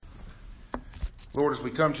Lord, as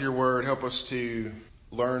we come to your word, help us to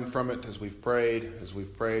learn from it as we've prayed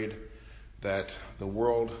that the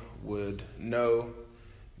world would know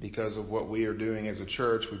because of what we are doing as a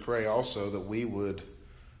church. We pray also that we would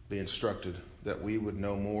be instructed, that we would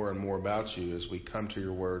know more and more about you as we come to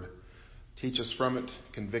your word. Teach us from it,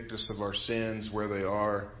 convict us of our sins where they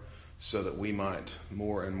are, so that we might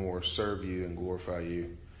more and more serve you and glorify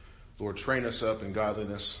you. Lord, train us up in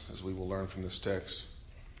godliness as we will learn from this text.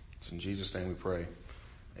 It's in Jesus' name we pray.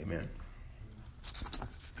 Amen.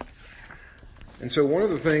 And so one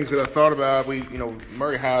of the things that I thought about,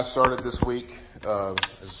 Murray High started this week,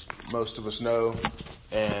 as most of us know,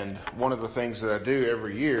 and one of the things that I do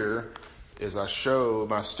every year is I show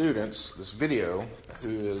my students this video,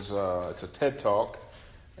 it's a TED Talk,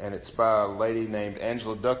 and it's by a lady named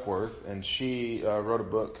Angela Duckworth, and she wrote a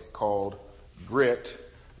book called Grit,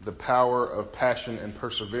 The Power of Passion and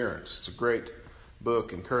Perseverance. It's a great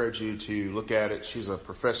book. Encourage you to look at it. She's a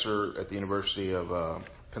professor at the University of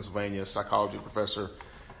Pennsylvania, psychology professor.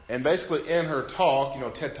 And basically in her talk,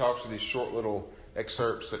 TED Talks are these short little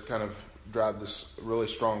excerpts that kind of drive this really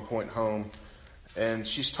strong point home. And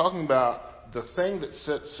she's talking about the thing that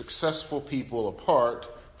sets successful people apart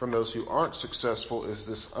from those who aren't successful is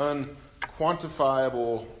this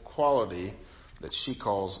unquantifiable quality that she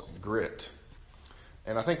calls grit.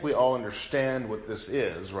 And I think we all understand what this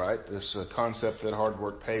is, right? This concept that hard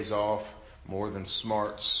work pays off more than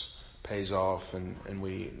smarts pays off. And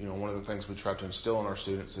we, one of the things we try to instill in our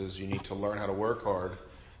students is you need to learn how to work hard.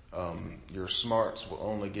 Your smarts will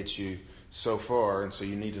only get you so far, and so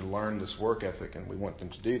you need to learn this work ethic, and we want them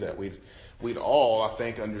to do that. We'd all, I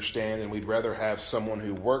think, understand, and we'd rather have someone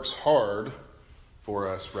who works hard for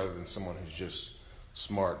us rather than someone who's just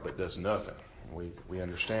smart but does nothing. We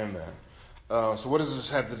understand that. So what does this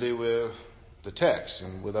have to do with the text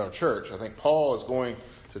and with our church? I think Paul is going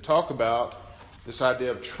to talk about this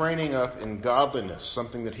idea of training up in godliness,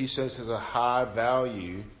 something that he says has a high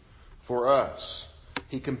value for us.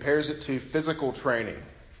 He compares it to physical training,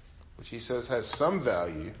 which he says has some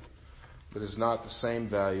value, but is not the same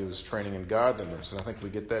value as training in godliness. And I think we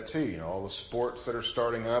get that too. All the sports that are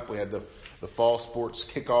starting up. We had the fall sports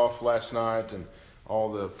kickoff last night, and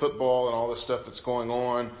all the football and all the stuff that's going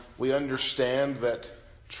on. We understand that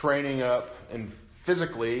training up and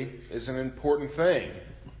physically is an important thing.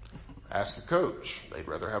 Ask a coach. They'd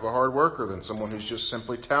rather have a hard worker than someone who's just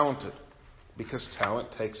simply talented, because talent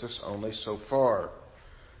takes us only so far.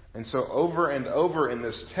 And so over and over in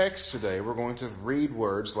this text today, we're going to read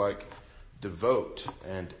words like devote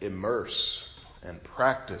and immerse and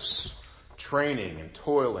practice, training and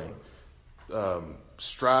toiling,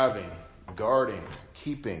 striving, guarding,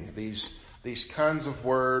 keeping, these kinds of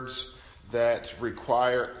words that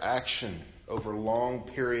require action over long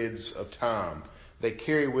periods of time. They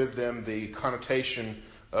carry with them the connotation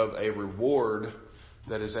of a reward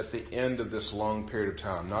that is at the end of this long period of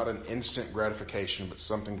time. Not an instant gratification, but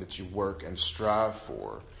something that you work and strive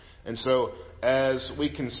for. And so as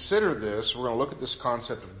we consider this, we're going to look at this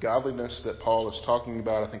concept of godliness that Paul is talking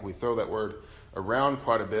about. I think we throw that word around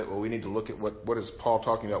quite a bit. Well, we need to look at what is Paul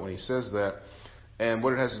talking about when he says that, and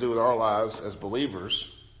what it has to do with our lives as believers,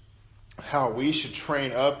 how we should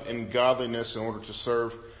train up in godliness in order to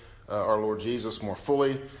serve our Lord Jesus more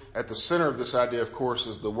fully. At the center of this idea, of course,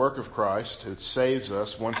 is the work of Christ, who saves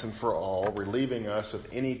us once and for all, relieving us of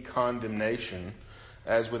any condemnation.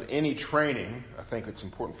 As with any training, I think it's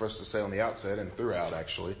important for us to say on the outset and throughout,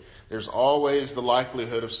 actually, there's always the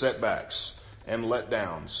likelihood of setbacks and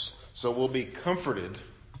letdowns. So we'll be comforted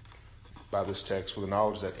by this text with the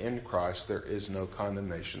knowledge that in Christ there is no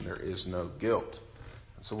condemnation, there is no guilt.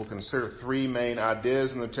 And so we'll consider three main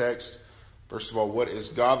ideas in the text. First of all, what is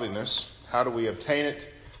godliness? How do we obtain it?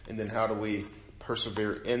 And then how do we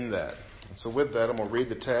persevere in that? And so with that, I'm going to read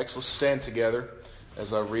the text. Let's stand together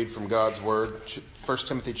as I read from God's Word. 1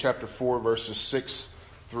 Timothy chapter 4, verses 6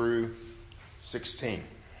 through 16. It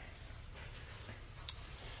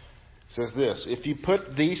says this: If you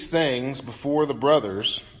put these things before the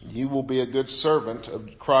brothers, you will be a good servant of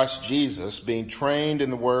Christ Jesus, being trained in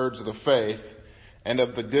the words of the faith and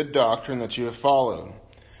of the good doctrine that you have followed.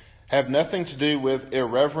 Have nothing to do with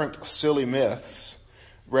irreverent, silly myths.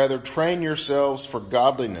 Rather, train yourselves for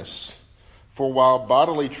godliness. For while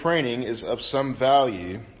bodily training is of some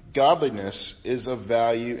value, godliness is of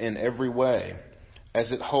value in every way,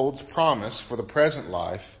 as it holds promise for the present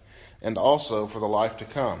life and also for the life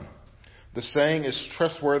to come. The saying is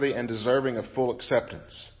trustworthy and deserving of full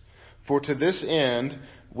acceptance. For to this end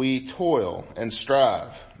we toil and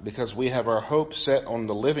strive, because we have our hope set on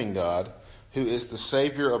the living God, who is the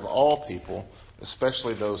Savior of all people,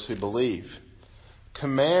 especially those who believe.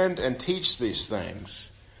 Command and teach these things.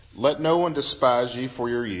 Let no one despise you for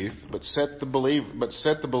your youth, but set the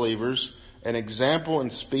believers an example in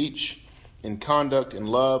speech, in conduct, in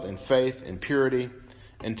love, in faith, in purity.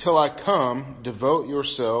 Until I come, devote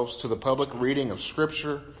yourselves to the public reading of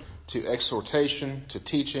Scripture, to exhortation, to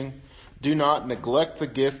teaching. Do not neglect the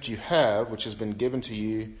gift you have, which has been given to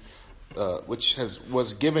you,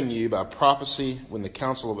 was given you by prophecy when the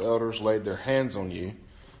council of elders laid their hands on you.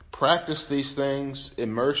 Practice these things,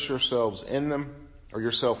 immerse yourself in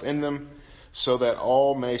them, so that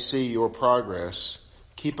all may see your progress.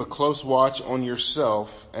 Keep a close watch on yourself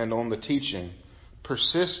and on the teaching.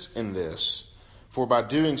 Persist in this, for by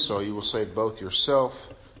doing so you will save both yourself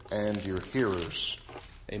and your hearers.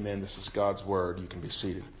 Amen. This is God's word. You can be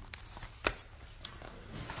seated.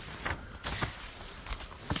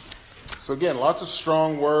 So again, lots of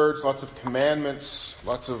strong words, lots of commandments,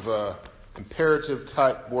 lots of imperative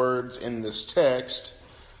type words in this text.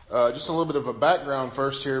 Just a little bit of a background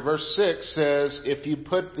first here. Verse 6 says, if you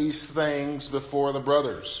put these things before the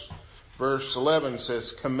brothers. Verse 11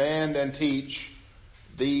 says, command and teach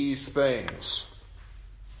these things.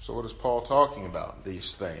 So what is Paul talking about,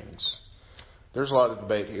 these things? There's a lot of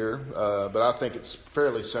debate here, but I think it's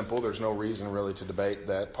fairly simple. There's no reason really to debate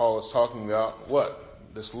that. Paul is talking about what?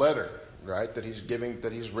 This letter, right, that he's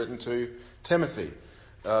written to Timothy.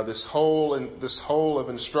 This whole of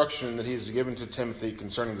instruction that he's given to Timothy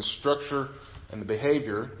concerning the structure and the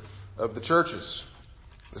behavior of the churches.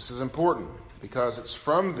 This is important because it's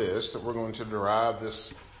from this that we're going to derive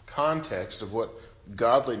this context of what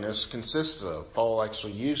godliness consists of. Paul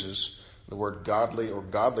actually uses the word godly or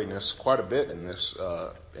godliness quite a bit in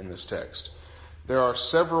this text. There are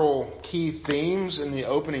several key themes in the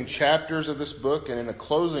opening chapters of this book and in the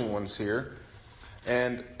closing ones here.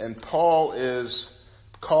 And Paul is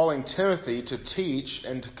calling Timothy to teach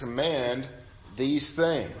and to command these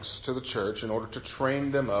things to the church in order to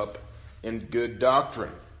train them up in good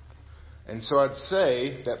doctrine. And so I'd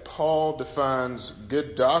say that Paul defines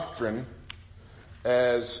good doctrine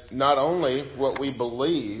as not only what we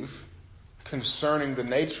believe concerning the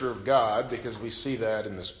nature of God, because we see that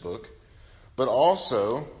in this book, but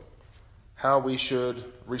also how we should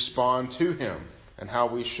respond to Him and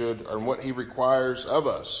and what He requires of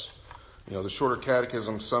us. You know, the Shorter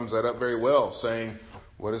Catechism sums that up very well, saying,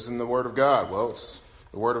 what is in the Word of God? Well,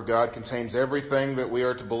 the Word of God contains everything that we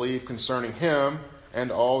are to believe concerning Him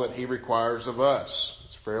and all that He requires of us.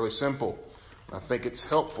 It's fairly simple. I think it's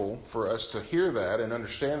helpful for us to hear that and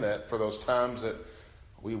understand that for those times that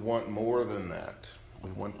we want more than that.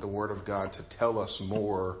 We want the Word of God to tell us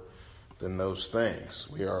more than those things.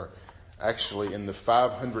 We are actually in the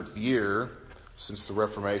 500th year since the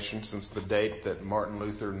Reformation, since the date that Martin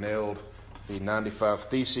Luther nailed the 95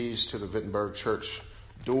 Theses to the Wittenberg church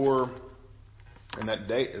door. And that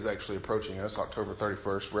date is actually approaching us, October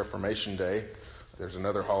 31st, Reformation Day. There's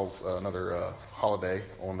another holiday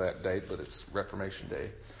on that date, but it's Reformation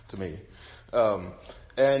Day to me.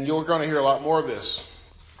 And you're going to hear a lot more of this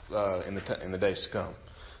in the days to come.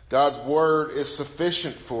 God's Word is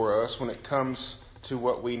sufficient for us when it comes to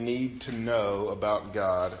what we need to know about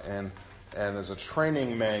God and as a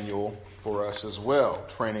training manual for us as well,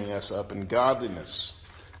 training us up in godliness.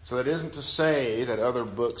 So that isn't to say that other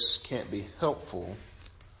books can't be helpful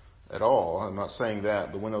at all. I'm not saying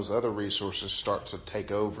that, but when those other resources start to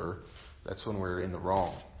take over, that's when we're in the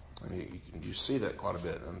wrong. And you see that quite a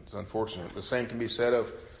bit, and it's unfortunate. The same can be said of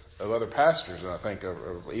other pastors, and I think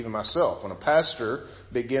of even myself. When a pastor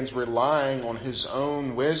begins relying on his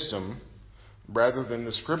own wisdom rather than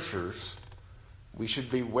the Scriptures, we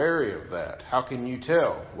should be wary of that. How can you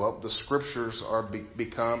tell? Well, the Scriptures are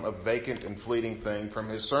become a vacant and fleeting thing from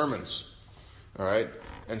his sermons. All right?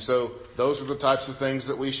 And so those are the types of things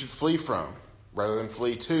that we should flee from rather than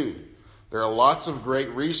flee to. There are lots of great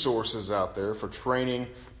resources out there for training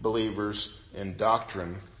believers in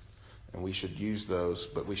doctrine, and we should use those,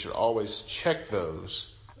 but we should always check those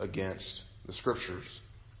against the Scriptures.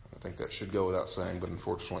 I think that should go without saying, but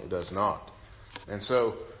unfortunately it does not. And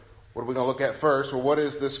so, what are we going to look at first? Well, what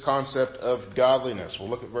is this concept of godliness? We'll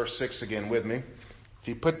look at verse 6 again with me. If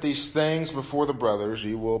you put these things before the brothers,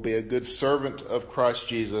 you will be a good servant of Christ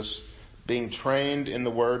Jesus, being trained in the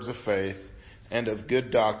words of faith and of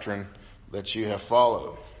good doctrine that you have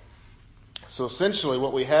followed. So essentially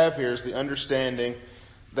what we have here is the understanding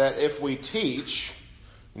that if we teach,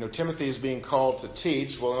 Timothy is being called to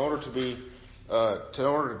teach. Well, in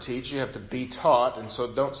order to teach, you have to be taught. And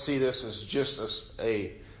so don't see this as just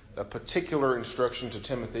a particular instruction to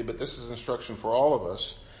Timothy, but this is instruction for all of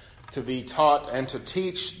us to be taught and to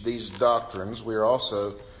teach these doctrines. We are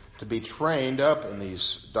also to be trained up in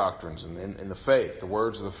these doctrines and in the faith, the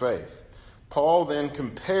words of the faith. Paul then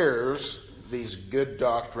compares these good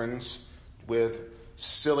doctrines with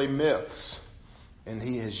silly myths. And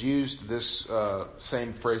he has used this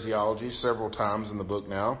same phraseology several times in the book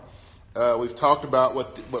now. We've talked about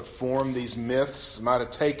what form these myths might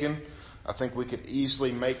have taken. I think we could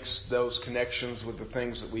easily make those connections with the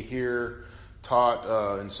things that we hear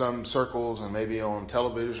taught in some circles and maybe on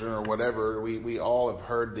television or whatever. We all have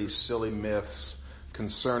heard these silly myths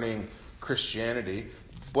concerning Christianity.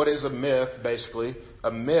 What is a myth, basically?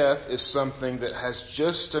 A myth is something that has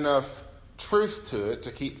just enough truth to it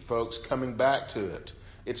to keep folks coming back to it.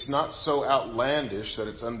 It's not so outlandish that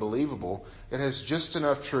it's unbelievable. It has just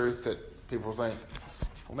enough truth that people think,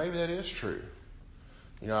 well, maybe that is true.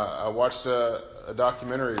 You know, I watched a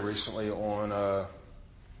documentary recently on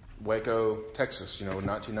Waco, Texas, in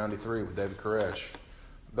 1993 with David Koresh.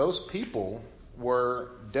 Those people were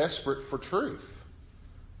desperate for truth.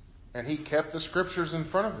 And he kept the scriptures in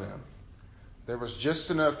front of them. There was just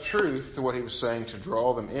enough truth to what he was saying to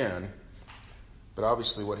draw them in. But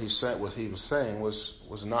obviously what he was saying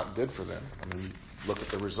was not good for them. I mean, you look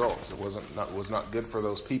at the results. It was not good for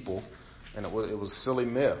those people. And it was silly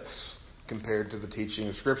myths compared to the teaching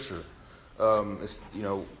of Scripture.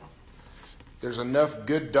 There's enough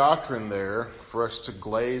good doctrine there for us to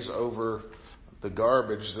glaze over the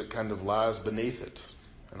garbage that kind of lies beneath it.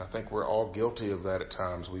 And I think we're all guilty of that at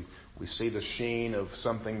times. We see the sheen of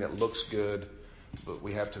something that looks good, but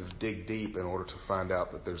we have to dig deep in order to find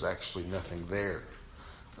out that there's actually nothing there.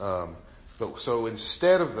 So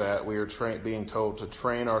instead of that, we are being told to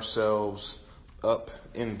train ourselves up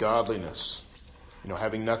in godliness.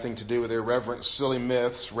 Having nothing to do with irreverent, silly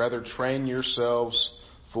myths. Rather, train yourselves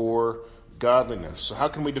for godliness. So how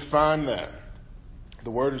can we define that?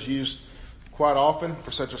 The word is used quite often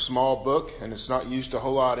for such a small book, and it's not used a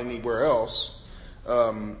whole lot anywhere else.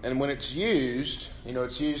 And when it's used,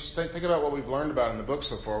 it's used. Think about what we've learned about in the book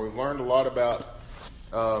so far. We've learned a lot about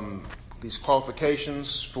these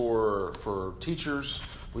qualifications for teachers.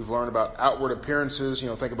 We've learned about outward appearances.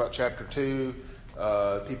 Think about chapter 2.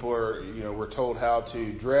 People are, we're told how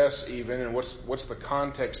to dress even, and what's the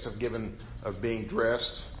context of being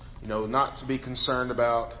dressed. Not to be concerned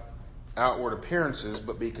about outward appearances,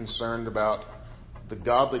 but be concerned about the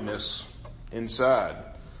godliness inside.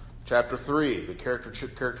 Chapter 3, the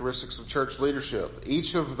characteristics of church leadership.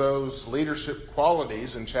 Each of those leadership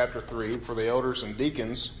qualities in chapter 3 for the elders and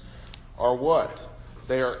deacons are what?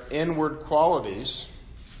 They are inward qualities,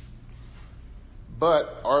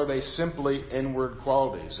 but are they simply inward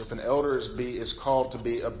qualities? If an elder is called to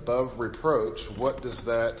be above reproach, what does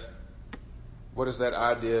that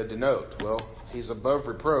idea denote? Well, he's above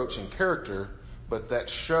reproach in character, but that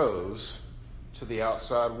shows to the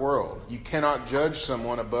outside world. You cannot judge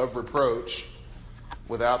someone above reproach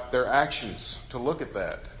without their actions to look at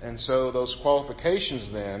that. And so those qualifications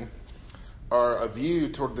then are a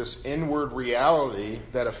view toward this inward reality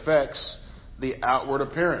that affects the outward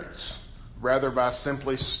appearance, rather by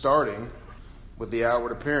simply starting with the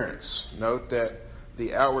outward appearance. Note that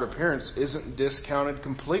the outward appearance isn't discounted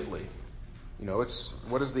completely. It's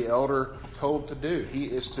what is the elder told to do? He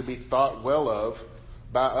is to be thought well of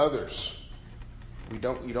by others. You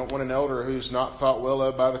don't want an elder who's not thought well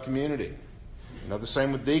of by the community. The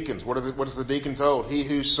same with deacons. What is the deacon told? He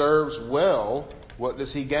who serves well, what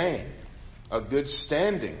does he gain? A good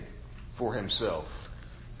standing for himself.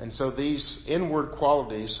 And so these inward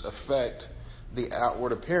qualities affect the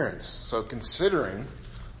outward appearance. So considering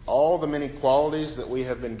all the many qualities that we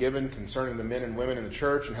have been given concerning the men and women in the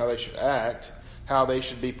church and how they should act, how they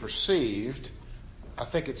should be perceived, I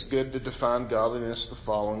think it's good to define godliness the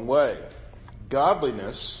following way.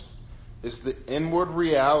 Godliness is the inward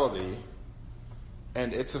reality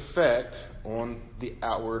and its effect on the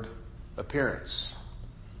outward appearance.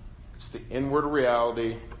 It's the inward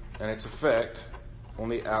reality and its effect on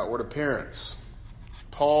the outward appearance.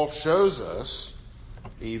 Paul shows us,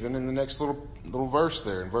 even in the next little verse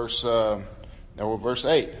there, in verse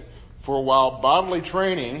 8. For while bodily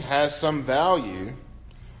training has some value,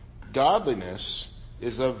 godliness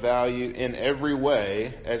is of value in every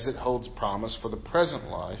way, as it holds promise for the present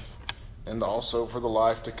life and also for the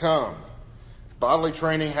life to come. Bodily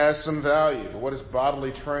training has some value. But what is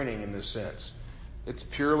bodily training in this sense? It's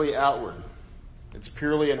purely outward. It's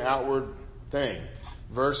purely an outward thing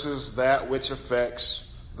versus that which affects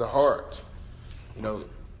the heart. To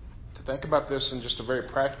think about this in just a very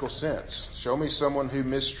practical sense. Show me someone who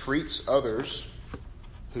mistreats others,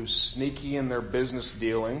 who's sneaky in their business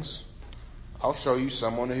dealings. I'll show you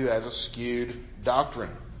someone who has a skewed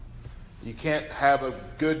doctrine. You can't have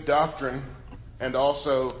a good doctrine and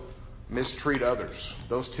also mistreat others.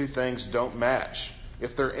 Those two things don't match.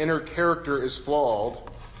 If their inner character is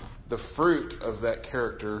flawed, the fruit of that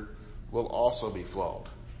character will also be flawed.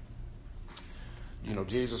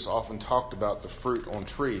 Jesus often talked about the fruit on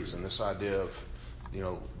trees and this idea of,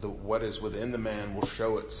 what is within the man will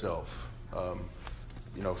show itself.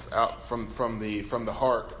 Out from the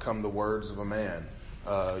heart come the words of a man.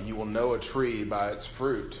 You will know a tree by its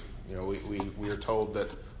fruit. We are told that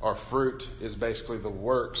our fruit is basically the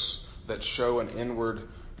works that show an inward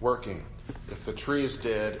working. If the tree is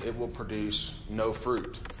dead, it will produce no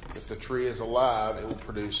fruit. If the tree is alive, it will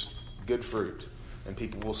produce good fruit, and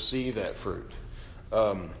people will see that fruit.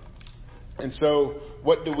 And so,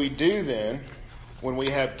 what do we do then when we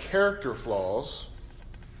have character flaws,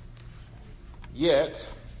 yet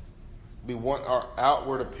we want our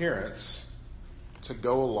outward appearance to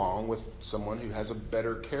go along with someone who has a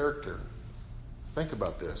better character? Think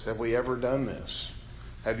about this. Have we ever done this?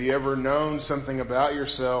 Have you ever known something about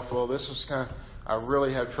yourself? Well, this is I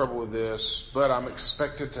really have trouble with this, but I'm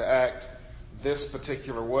expected to act this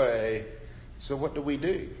particular way. So what do we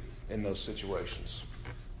do in those situations?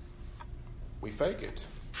 We fake it.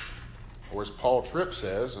 Or as Paul Tripp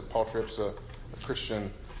says, Paul Tripp's a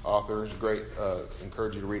Christian author, he's great,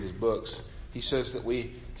 encourage you to read his books. He says that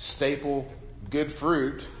we staple good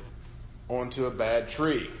fruit onto a bad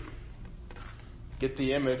tree. Get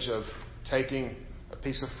the image of taking a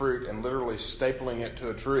piece of fruit and literally stapling it to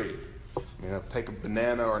a tree. Take a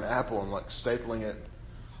banana or an apple and stapling it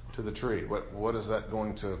to the tree. What is that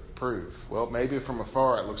going to prove? Well, maybe from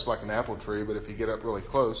afar it looks like an apple tree, but if you get up really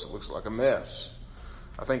close, it looks like a mess.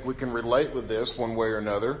 I think we can relate with this one way or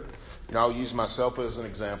another. I'll use myself as an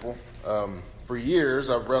example. For years,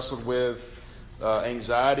 I've wrestled with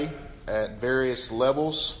anxiety at various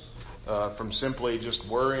levels, from simply just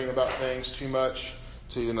worrying about things too much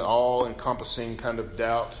to an all-encompassing kind of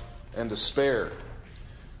doubt and despair.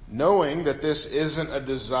 Knowing that this isn't a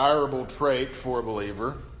desirable trait for a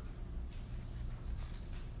believer,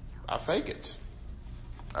 I fake it.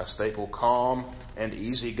 I staple calm and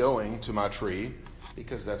easygoing to my tree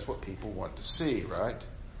because that's what people want to see, right?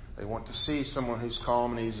 They want to see someone who's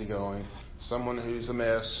calm and easygoing, someone who's a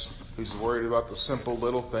mess, who's worried about the simple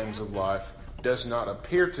little things of life, does not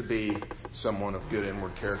appear to be someone of good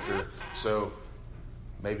inward character, so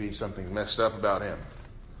maybe something's messed up about him.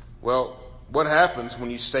 Well, what happens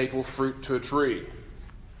when you staple fruit to a tree?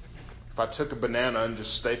 If I took a banana and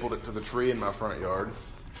just stapled it to the tree in my front yard,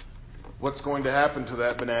 what's going to happen to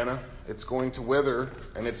that banana? It's going to wither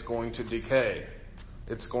and it's going to decay.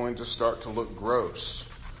 It's going to start to look gross.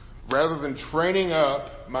 Rather than training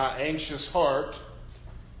up my anxious heart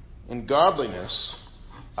in godliness,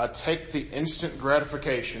 I take the instant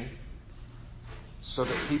gratification so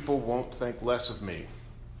that people won't think less of me.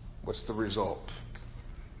 What's the result?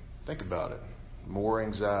 Think about it. More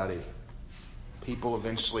anxiety. People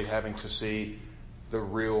eventually having to see the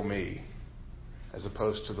real me as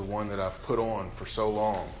opposed to the one that I've put on for so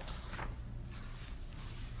long.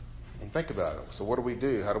 And think about it. So what do we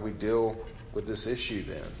do? How do we deal with this issue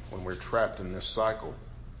then when we're trapped in this cycle?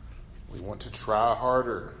 We want to try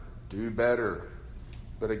harder, do better.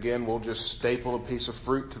 But again, we'll just staple a piece of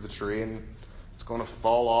fruit to the tree and it's going to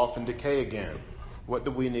fall off and decay again. What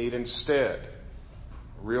do we need instead?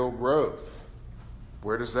 Real growth.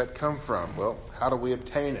 Where does that come from? Well, how do we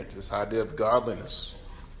obtain it? This idea of godliness.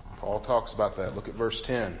 Paul talks about that. Look at verse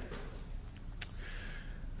 10.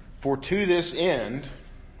 For to this end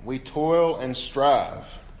we toil and strive,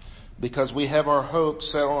 because we have our hope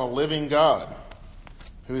set on a living God,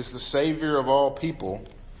 who is the Savior of all people,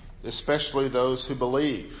 especially those who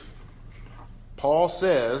believe. Paul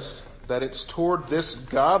says that it's toward this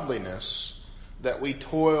godliness that we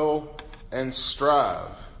toil and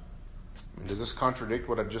strive. Does this contradict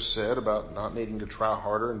what I just said about not needing to try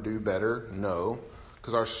harder and do better? No,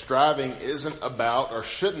 because our striving isn't about, or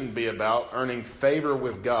shouldn't be about, earning favor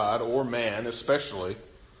with God or man especially,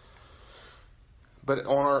 but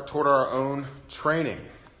toward our own training.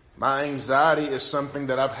 My anxiety is something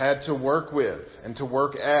that I've had to work with and to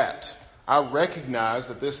work at. I recognize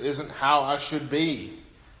that this isn't how I should be.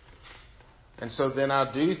 And so then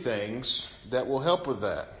I do things that will help with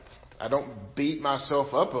that. I don't beat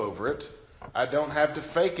myself up over it. I don't have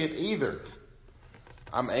to fake it either.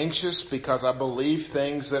 I'm anxious because I believe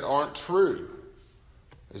things that aren't true.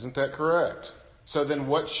 Isn't that correct? So then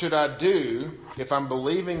what should I do if I'm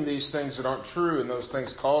believing these things that aren't true and those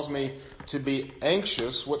things cause me to be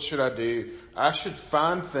anxious? What should I do? I should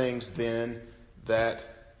find things then that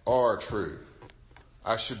are true.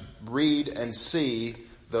 I should read and see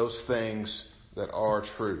those things that are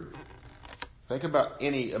true. Think about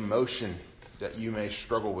any emotion that you may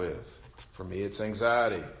struggle with. For me, it's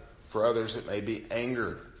anxiety. For others, it may be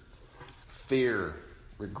anger, fear,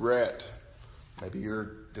 regret. Maybe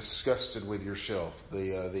you're disgusted with yourself.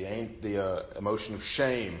 The emotion of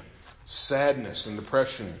shame, sadness, and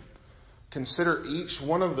depression. Consider each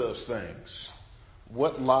one of those things.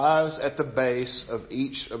 What lies at the base of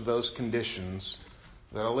each of those conditions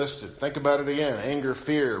that are listed? Think about it again. Anger,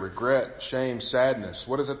 fear, regret, shame, sadness.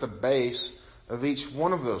 What is at the base of each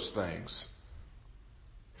one of those things?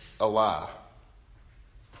 A lie.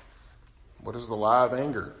 What is the lie of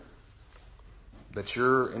anger? That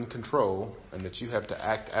you're in control and that you have to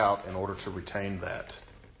act out in order to retain that.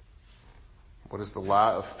 What is the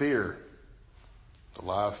lie of fear? The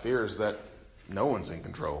lie of fear is that no one's in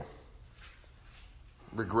control.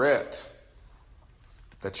 Regret,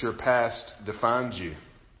 that your past defines you.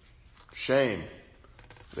 Shame,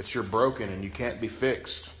 that you're broken and you can't be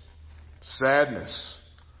fixed. Sadness,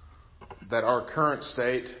 that our current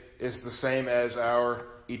state is the same as our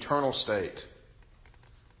eternal state.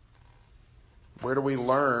 Where do we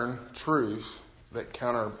learn truth that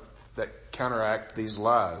counteract these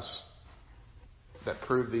lies, that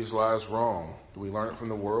prove these lies wrong? Do we learn it from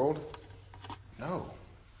the world? No.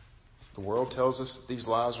 The world tells us that these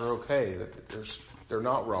lies are okay, that they're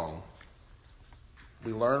not wrong.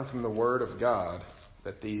 We learn from the Word of God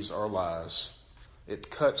that these are lies. It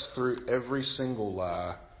cuts through every single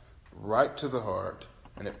lie right to the heart,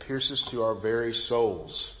 and it pierces to our very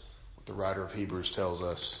souls, what the writer of Hebrews tells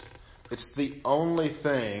us. It's the only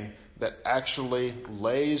thing that actually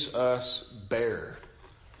lays us bare.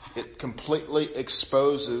 It completely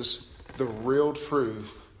exposes the real truth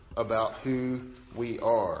about who we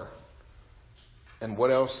are. And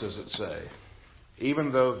what else does it say?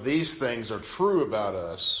 Even though these things are true about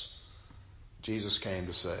us, Jesus came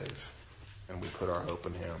to save, and we put our hope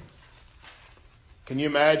in Him. Can you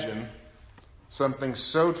imagine something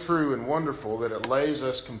so true and wonderful that it lays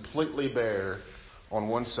us completely bare on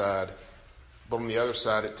one side, but on the other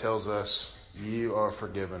side it tells us, you are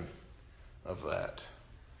forgiven of that.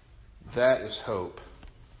 That is hope.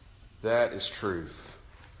 That is truth.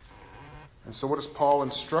 And so what is Paul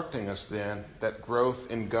instructing us then that growth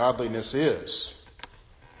in godliness is?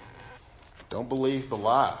 Don't believe the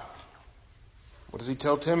lie. What does he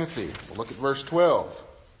tell Timothy? Well, look at verse 12.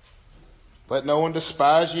 Let no one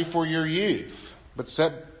despise you for your youth, but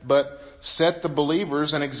set the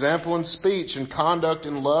believers an example in speech and conduct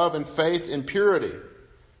in love and faith and purity.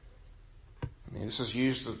 I mean, this is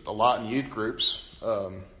used a lot in youth groups,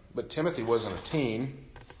 but Timothy wasn't a teen.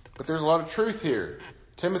 But there's a lot of truth here.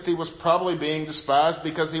 Timothy was probably being despised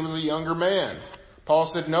because he was a younger man.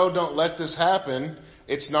 Paul said, no, don't let this happen.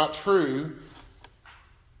 It's not true.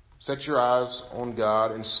 Set your eyes on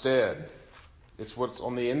God instead. It's what's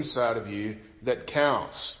on the inside of you that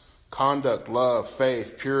counts. Conduct, love, faith,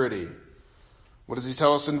 purity. What does he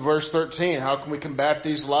tell us in verse 13? How can we combat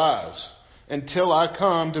these lies? Until I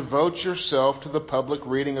come, devote yourself to the public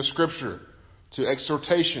reading of Scripture, to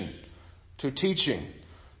exhortation, to teaching.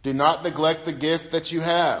 Do not neglect the gift that you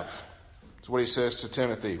have. That's what he says to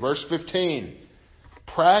Timothy. Verse 15.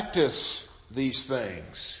 Practice these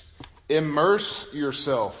things. Immerse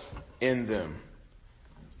yourself in them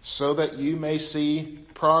so that you may see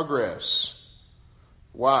progress.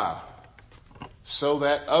 Why? So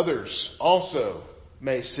that others also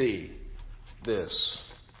may see this.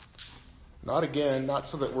 Not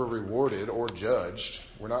so that we're rewarded or judged.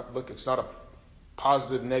 It's not a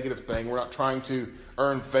positive, negative thing. We're not trying to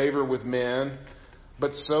earn favor with men,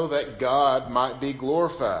 but so that God might be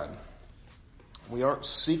glorified. We aren't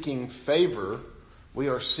seeking favor. We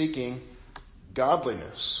are seeking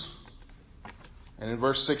godliness. And in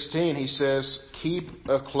verse 16, he says, keep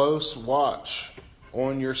a close watch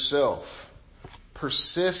on yourself.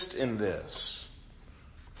 Persist in this,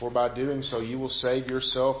 for by doing so you will save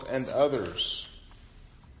yourself and others.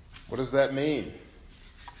 What does that mean?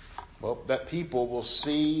 Well, that people will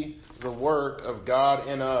see the work of God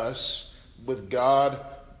in us, with God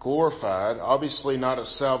glorified. Obviously not a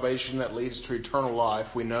salvation that leads to eternal life.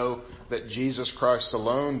 We know that Jesus Christ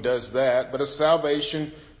alone does that. But a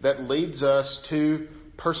salvation that leads us to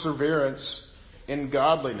perseverance in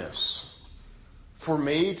godliness. For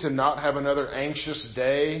me to not have another anxious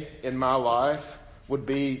day in my life would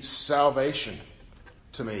be salvation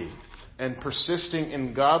to me. And persisting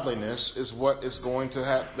in godliness is what is going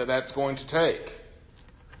to that's going to take.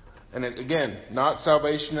 And again, not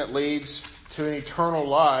salvation that leads to an eternal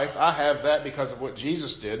life. I have that because of what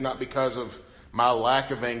Jesus did, not because of my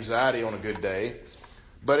lack of anxiety on a good day.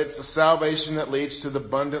 But it's a salvation that leads to the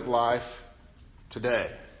abundant life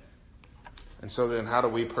today. And so then how do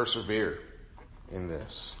we persevere in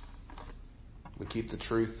this? We keep the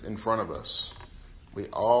truth in front of us. We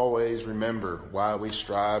always remember why we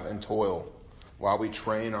strive and toil, why we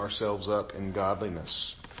train ourselves up in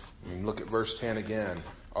godliness. I mean, look at verse 10 again.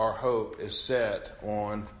 Our hope is set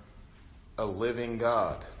on a living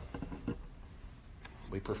God.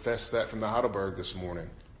 We profess that from the Heidelberg this morning.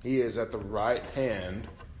 He is at the right hand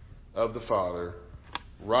of the Father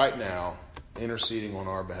right now, interceding on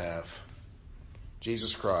our behalf.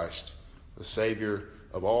 Jesus Christ, the Savior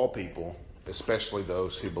of all people, especially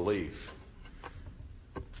those who believe.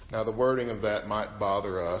 Now, the wording of that might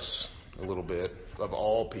bother us a little bit, of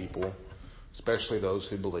all people, especially those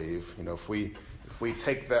who believe. You know, if we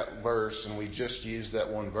take that verse and we just use that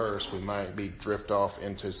one verse, we might drift off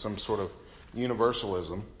into some sort of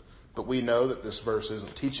universalism. But we know that this verse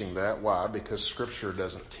isn't teaching that. Why? Because Scripture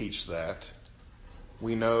doesn't teach that.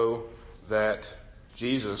 We know that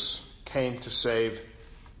Jesus came to save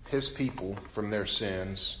His people from their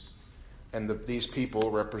sins, and that these people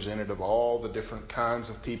represented of all the different kinds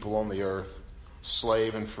of people on the earth,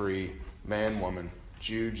 slave and free, man, woman,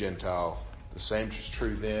 Jew, Gentile. The same is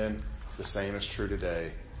true then, the same is true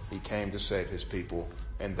today. He came to save His people,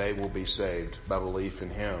 and they will be saved by belief in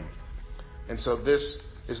Him. And so this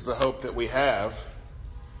is the hope that we have.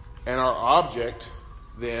 And our object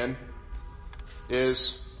then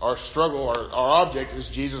is our struggle. Our object is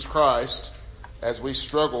Jesus Christ as we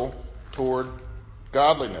struggle toward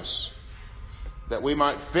godliness, that we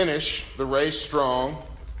might finish the race strong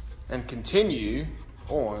and continue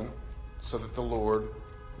on so that the Lord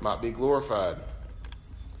might be glorified.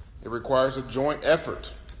 It requires a joint effort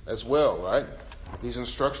as well, right? These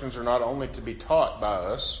instructions are not only to be taught by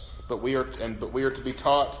us, but we are to be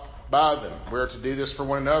taught by them. We are to do this for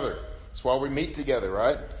one another. That's why we meet together,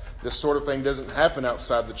 right? This sort of thing doesn't happen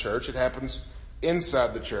outside the church. It happens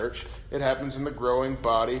inside the church. It happens in the growing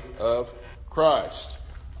body of Christ.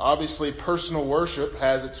 Obviously, personal worship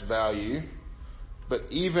has its value, but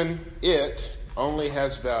even it only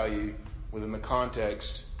has value within the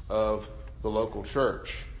context of the local church.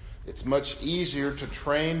 It's much easier to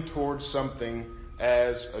train towards something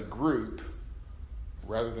as a group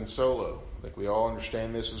rather than solo. I think we all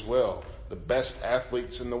understand this as well. The best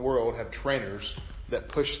athletes in the world have trainers that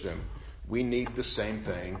push them. We need the same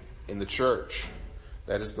thing in the church.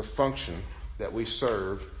 That is the function that we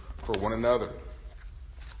serve for one another.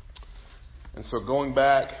 And so going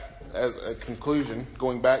back, as a conclusion,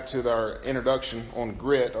 going back to our introduction on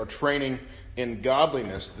grit, our training in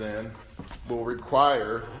godliness then will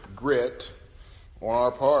require grit on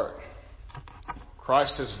our part.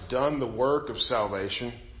 Christ has done the work of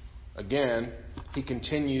salvation. Again, He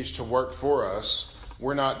continues to work for us.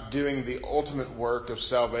 We're not doing the ultimate work of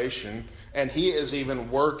salvation, and He is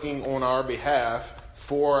even working on our behalf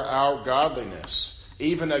for our godliness,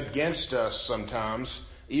 even against us sometimes,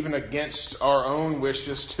 even against our own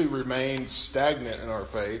wishes to remain stagnant in our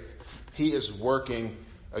faith. He is working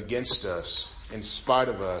against us, in spite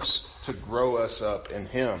of us, to grow us up in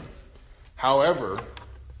Him. However,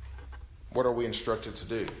 what are we instructed to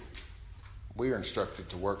do? We are instructed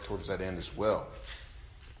to work towards that end as well.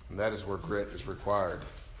 And that is where grit is required.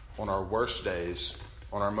 On our worst days,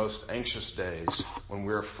 on our most anxious days, when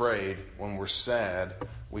we're afraid, when we're sad,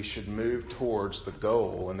 we should move towards the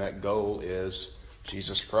goal, and that goal is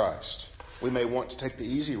Jesus Christ. We may want to take the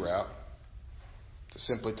easy route, to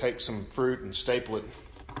simply take some fruit and staple it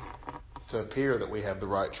to appear that we have the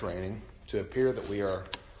right training, to appear that we are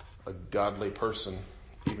a godly person,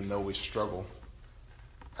 even though we struggle.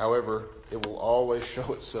 However, it will always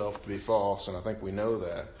show itself to be false, and I think we know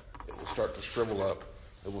that. It will start to shrivel up.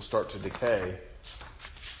 It will start to decay.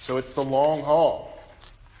 So it's the long haul.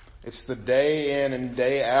 It's the day in and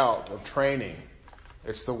day out of training.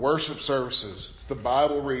 It's the worship services. It's the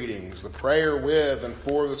Bible readings, the prayer with and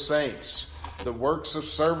for the saints, the works of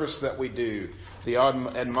service that we do, the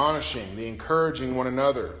admonishing, the encouraging one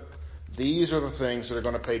another. These are the things that are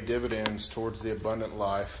going to pay dividends towards the abundant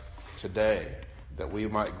life today, that we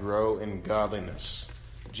might grow in godliness.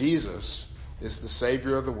 Jesus is the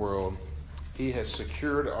Savior of the world. He has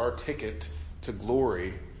secured our ticket to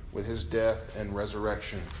glory with His death and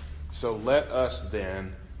resurrection. So let us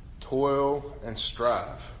then toil and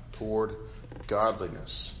strive toward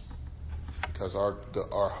godliness, because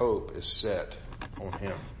our hope is set on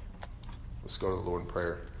Him. Let's go to the Lord in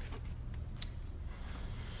prayer.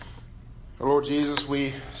 Our Lord Jesus,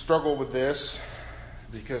 we struggle with this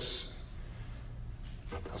because,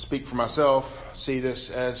 I'll speak for myself, I see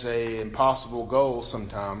this as an impossible goal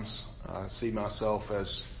sometimes. I see myself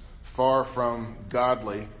as far from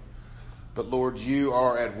godly. But Lord, You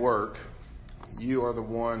are at work. You are the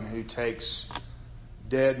one who takes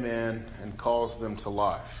dead men and calls them to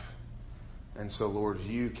life. And so, Lord,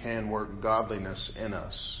 you can work godliness in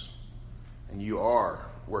us. And you are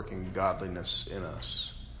working godliness in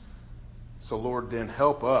us. So, Lord, then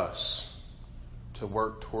help us to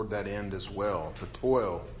work toward that end as well, to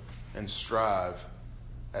toil and strive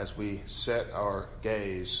as we set our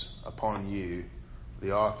gaze upon you,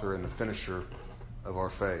 the author and the finisher of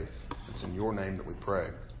our faith. It's in your name that we pray.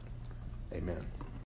 Amen.